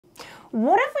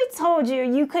What if we told you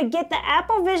you could get the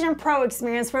Apple Vision Pro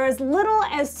experience for as little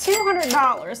as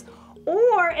 $200?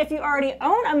 Or if you already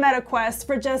own a Meta Quest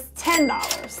for just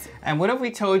 $10. And what if we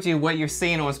told you what you're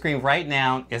seeing on screen right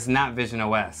now is not Vision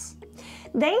OS?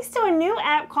 Thanks to a new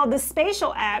app called the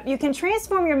Spatial App, you can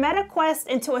transform your Meta Quest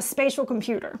into a spatial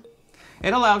computer.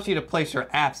 It allows you to place your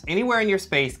apps anywhere in your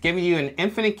space, giving you an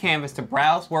infinite canvas to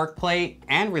browse, work, play,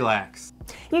 and relax.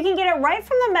 You can get it right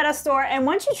from the Meta Store, and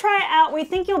once you try it out, we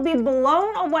think you'll be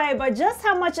blown away by just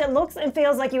how much it looks and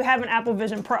feels like you have an Apple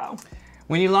Vision Pro.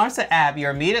 When you launch the app,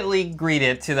 you're immediately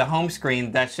greeted to the home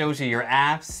screen that shows you your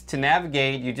apps. To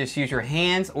navigate, you just use your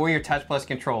hands or your Touch Plus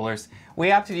controllers.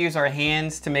 We opted to use our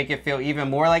hands to make it feel even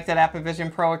more like that Apple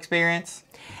Vision Pro experience.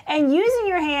 And using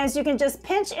your hands, you can just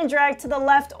pinch and drag to the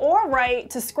left or right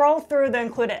to scroll through the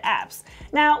included apps.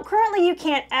 Now, currently you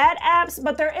can't add apps,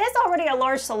 but there is already a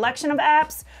large selection of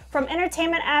apps, from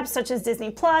entertainment apps such as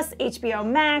Disney+, HBO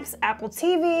Max, Apple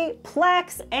TV,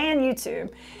 Plex, and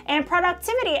YouTube, and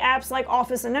productivity apps like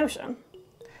Office and Notion.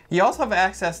 You also have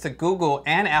access to Google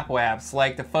and Apple apps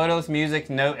like the Photos, Music,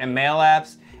 Note, and Mail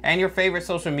apps, and your favorite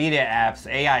social media apps,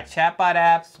 AI chatbot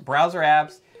apps, browser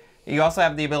apps. You also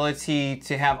have the ability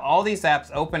to have all these apps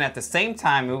open at the same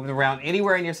time, moving around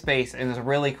anywhere in your space, and it's a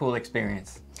really cool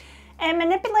experience. And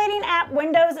manipulating app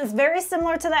windows is very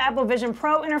similar to the Apple Vision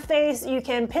Pro interface. You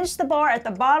can pinch the bar at the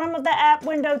bottom of the app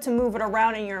window to move it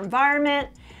around in your environment.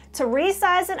 To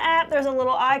resize an app, there's a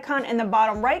little icon in the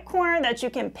bottom right corner that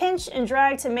you can pinch and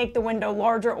drag to make the window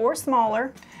larger or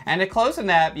smaller. And to close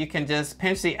an app, you can just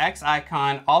pinch the X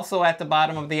icon also at the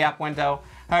bottom of the app window.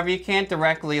 However, you can't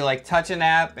directly touch an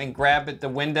app and grab at the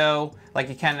window like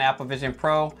you can in Apple Vision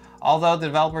Pro, although the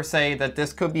developers say that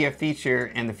this could be a feature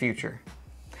in the future.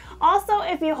 Also,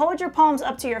 if you hold your palms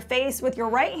up to your face, with your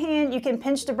right hand, you can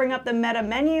pinch to bring up the Meta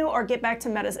menu or get back to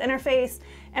Meta's interface.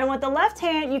 And with the left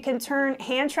hand, you can turn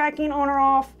hand tracking on or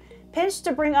off, pinch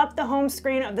to bring up the home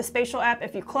screen of the Spatial app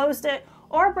if you closed it,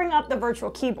 or bring up the virtual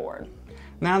keyboard.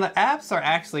 Now, the apps are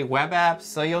actually web apps,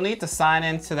 so you'll need to sign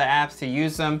into the apps to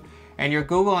use them. And your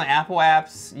Google and Apple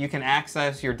apps, you can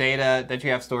access your data that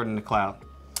you have stored in the cloud.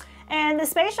 And the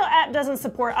Spatial app doesn't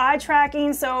support eye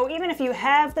tracking, so even if you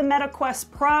have the Meta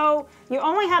Quest Pro, you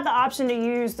only have the option to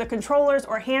use the controllers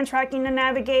or hand tracking to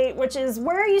navigate, which is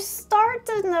where you start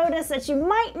to notice that you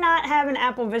might not have an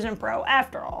Apple Vision Pro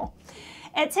after all.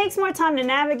 It takes more time to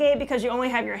navigate because you only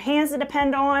have your hands to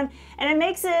depend on, and it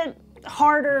makes it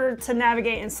harder to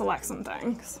navigate and select some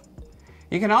things.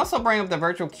 You can also bring up the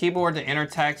virtual keyboard to enter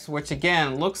text, which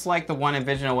again looks like the one in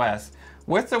Vision OS.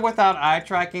 With or without eye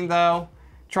tracking though,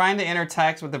 trying to enter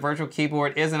text with the virtual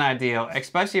keyboard isn't ideal,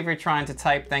 especially if you're trying to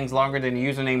type things longer than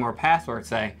your username or password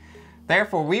say.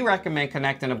 Therefore, we recommend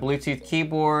connecting a Bluetooth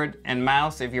keyboard and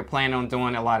mouse if you're planning on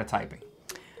doing a lot of typing.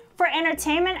 For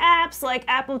entertainment apps like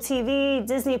Apple TV,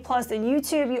 Disney+, and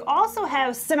YouTube, you also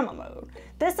have cinema mode.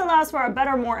 This allows for a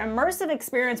better, more immersive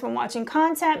experience when watching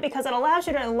content because it allows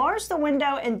you to enlarge the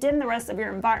window and dim the rest of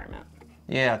your environment.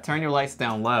 Yeah, turn your lights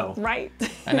down low. Right.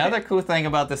 Another cool thing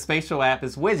about the Spatial app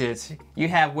is widgets. You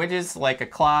have widgets like a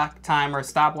clock, timer,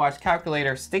 stopwatch,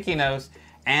 calculator, sticky notes,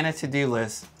 and a to-do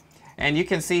list. And you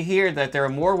can see here that there are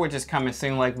more widgets coming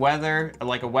soon, like weather,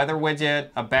 like a weather widget,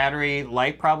 a battery,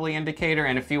 light probably indicator,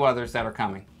 and a few others that are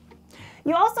coming.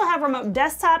 You also have remote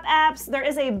desktop apps. There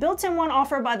is a built-in one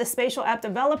offered by the Spatial app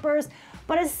developers,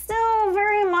 but it's still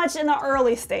very much in the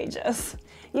early stages.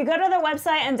 You go to the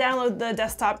website and download the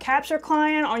desktop capture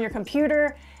client on your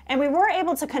computer, and we were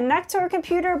able to connect to our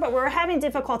computer, but we were having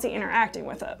difficulty interacting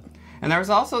with it. And there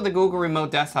was also the Google Remote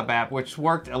Desktop app, which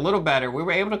worked a little better. We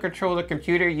were able to control the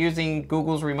computer using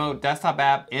Google's Remote Desktop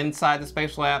app inside the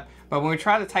Spatial app, but when we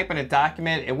tried to type in a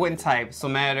document, it wouldn't type, so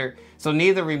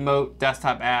neither Remote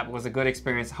Desktop app was a good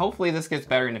experience. Hopefully this gets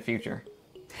better in the future.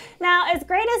 Now, as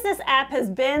great as this app has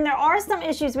been, there are some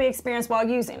issues we experience while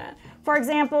using it. For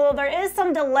example, there is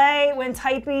some delay when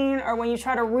typing, or when you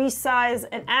try to resize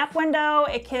an app window,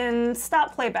 it can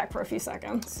stop playback for a few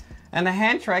seconds. And the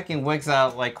hand tracking wigs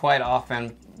out quite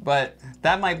often, but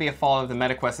that might be a fault of the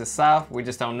Meta Quest itself. We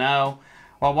just don't know.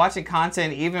 While watching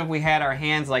content, even if we had our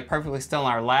hands perfectly still in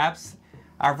our laps,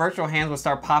 our virtual hands would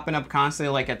start popping up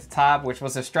constantly at the top, which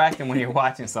was distracting when you're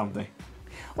watching something.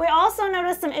 We also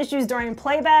noticed some issues during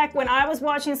playback. When I was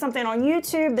watching something on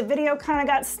YouTube, the video kind of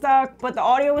got stuck, but the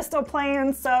audio was still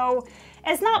playing, so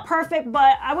it's not perfect,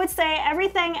 but I would say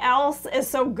everything else is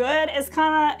so good, it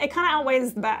kind of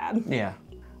outweighs the bad. Yeah.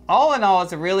 All in all,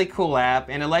 it's a really cool app,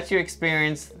 and it lets you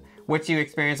experience what you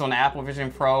experience on the Apple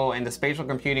Vision Pro and the spatial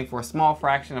computing for a small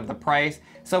fraction of the price,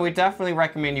 so we definitely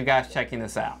recommend you guys checking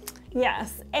this out.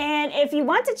 Yes, and if you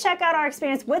want to check out our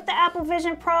experience with the Apple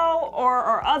Vision Pro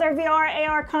or other VR,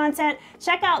 AR content,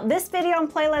 check out this video and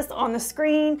playlist on the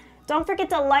screen. Don't forget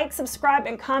to like, subscribe,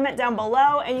 and comment down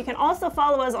below, and you can also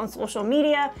follow us on social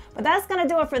media. But that's gonna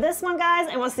do it for this one, guys,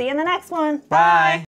 and we'll see you in the next one. Bye.